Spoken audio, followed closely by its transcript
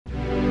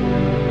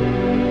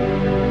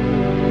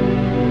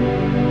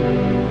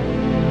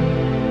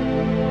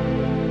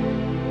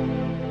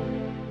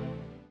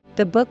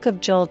The book of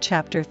Joel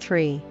chapter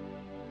 3.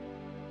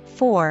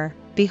 For,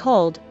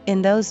 behold,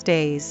 in those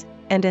days,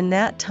 and in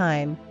that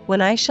time,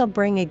 when I shall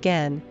bring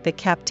again the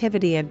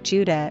captivity of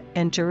Judah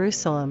and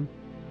Jerusalem,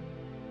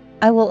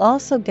 I will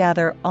also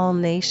gather all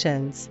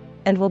nations,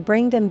 and will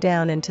bring them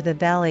down into the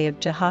valley of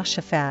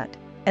Jehoshaphat,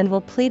 and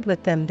will plead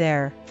with them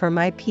there for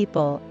my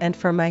people and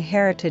for my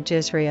heritage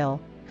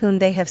Israel, whom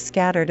they have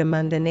scattered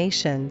among the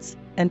nations,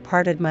 and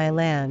parted my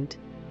land.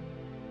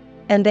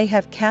 And they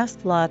have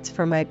cast lots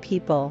for my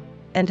people,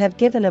 and have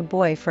given a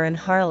boy for an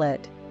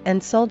harlot,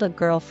 and sold a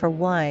girl for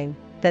wine,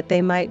 that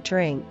they might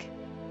drink.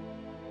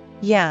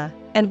 Yea,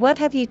 and what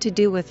have ye to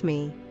do with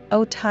me,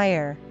 O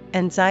Tyre,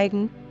 and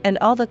Zidon, and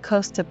all the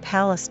coasts of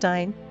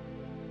Palestine?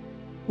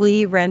 Will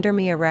ye render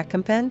me a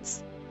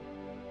recompense?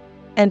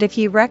 And if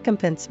ye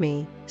recompense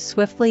me,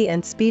 swiftly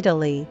and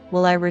speedily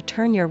will I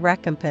return your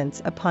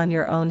recompense upon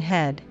your own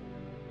head.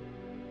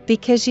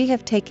 Because ye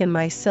have taken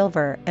my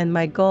silver and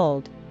my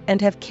gold, and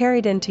have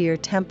carried into your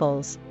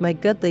temples my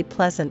goodly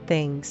pleasant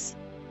things.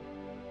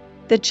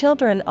 The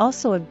children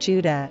also of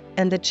Judah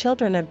and the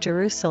children of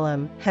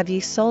Jerusalem have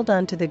ye sold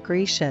unto the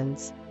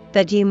Grecians,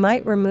 that ye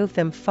might remove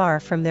them far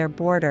from their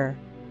border.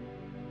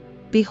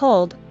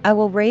 Behold, I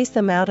will raise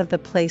them out of the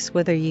place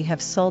whither ye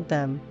have sold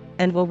them,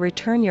 and will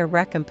return your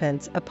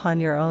recompense upon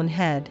your own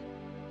head.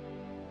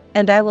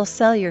 And I will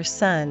sell your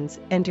sons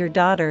and your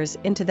daughters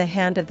into the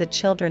hand of the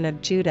children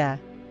of Judah,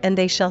 and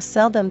they shall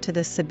sell them to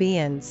the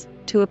Sabaeans,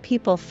 to a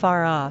people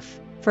far off,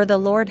 for the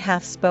Lord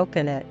hath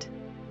spoken it.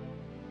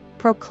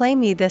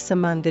 Proclaim ye this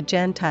among the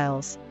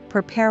Gentiles,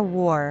 prepare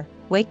war,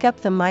 wake up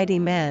the mighty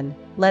men,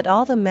 let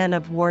all the men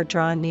of war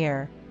draw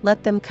near,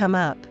 let them come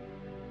up.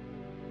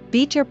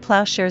 Beat your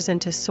plowshares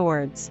into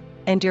swords,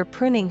 and your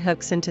pruning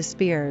hooks into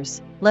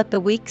spears, let the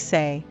weak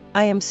say,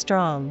 I am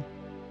strong.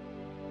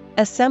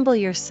 Assemble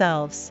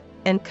yourselves,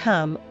 and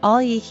come,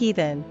 all ye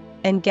heathen,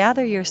 and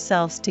gather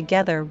yourselves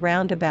together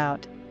round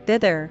about,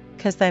 thither,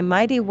 cause thy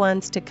mighty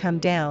ones to come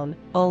down,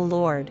 O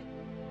Lord.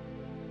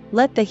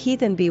 Let the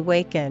heathen be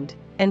wakened,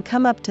 and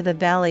come up to the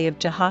valley of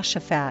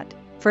Jehoshaphat,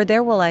 for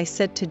there will I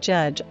sit to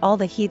judge all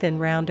the heathen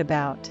round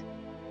about.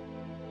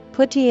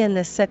 Put ye in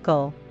the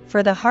sickle,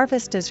 for the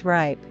harvest is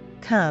ripe,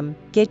 come,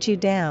 get you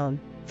down,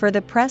 for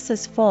the press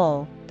is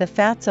full, the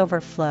fats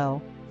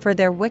overflow, for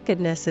their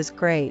wickedness is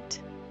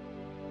great.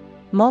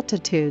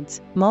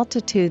 Multitudes,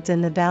 multitudes in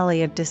the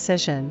valley of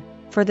decision,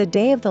 for the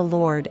day of the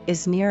Lord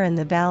is near in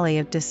the valley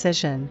of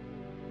decision.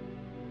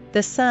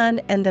 The sun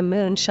and the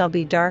moon shall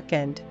be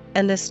darkened,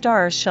 and the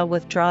stars shall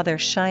withdraw their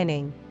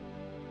shining.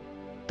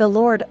 The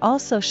Lord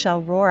also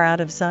shall roar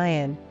out of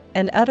Zion,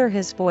 and utter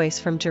his voice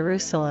from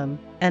Jerusalem,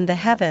 and the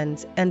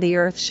heavens and the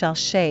earth shall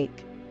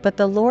shake, but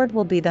the Lord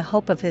will be the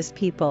hope of his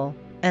people,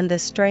 and the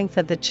strength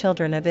of the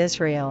children of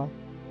Israel.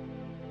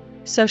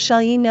 So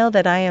shall ye know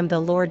that I am the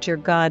Lord your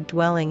God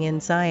dwelling in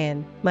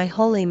Zion, my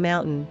holy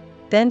mountain.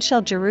 Then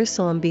shall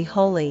Jerusalem be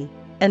holy,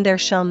 and there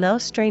shall no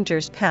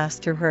strangers pass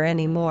through her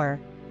any more.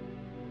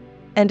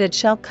 And it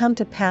shall come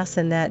to pass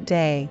in that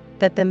day,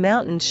 that the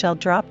mountains shall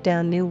drop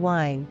down new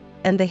wine,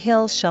 and the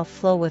hills shall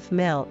flow with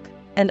milk,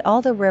 and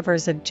all the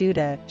rivers of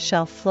Judah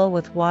shall flow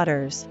with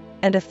waters,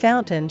 and a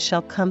fountain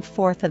shall come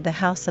forth of the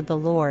house of the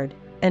Lord,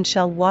 and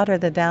shall water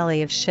the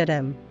valley of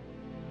Shittim.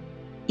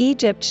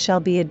 Egypt shall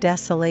be a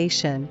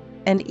desolation,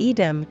 and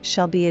Edom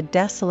shall be a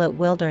desolate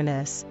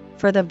wilderness,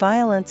 for the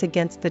violence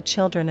against the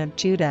children of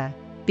Judah,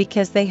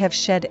 because they have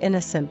shed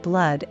innocent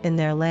blood in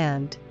their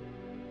land.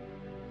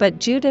 But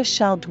Judah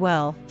shall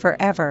dwell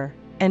forever,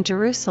 and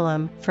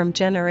Jerusalem from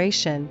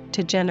generation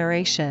to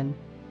generation.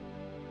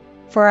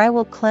 For I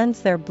will cleanse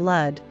their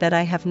blood that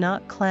I have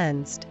not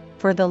cleansed,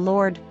 for the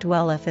Lord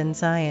dwelleth in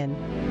Zion.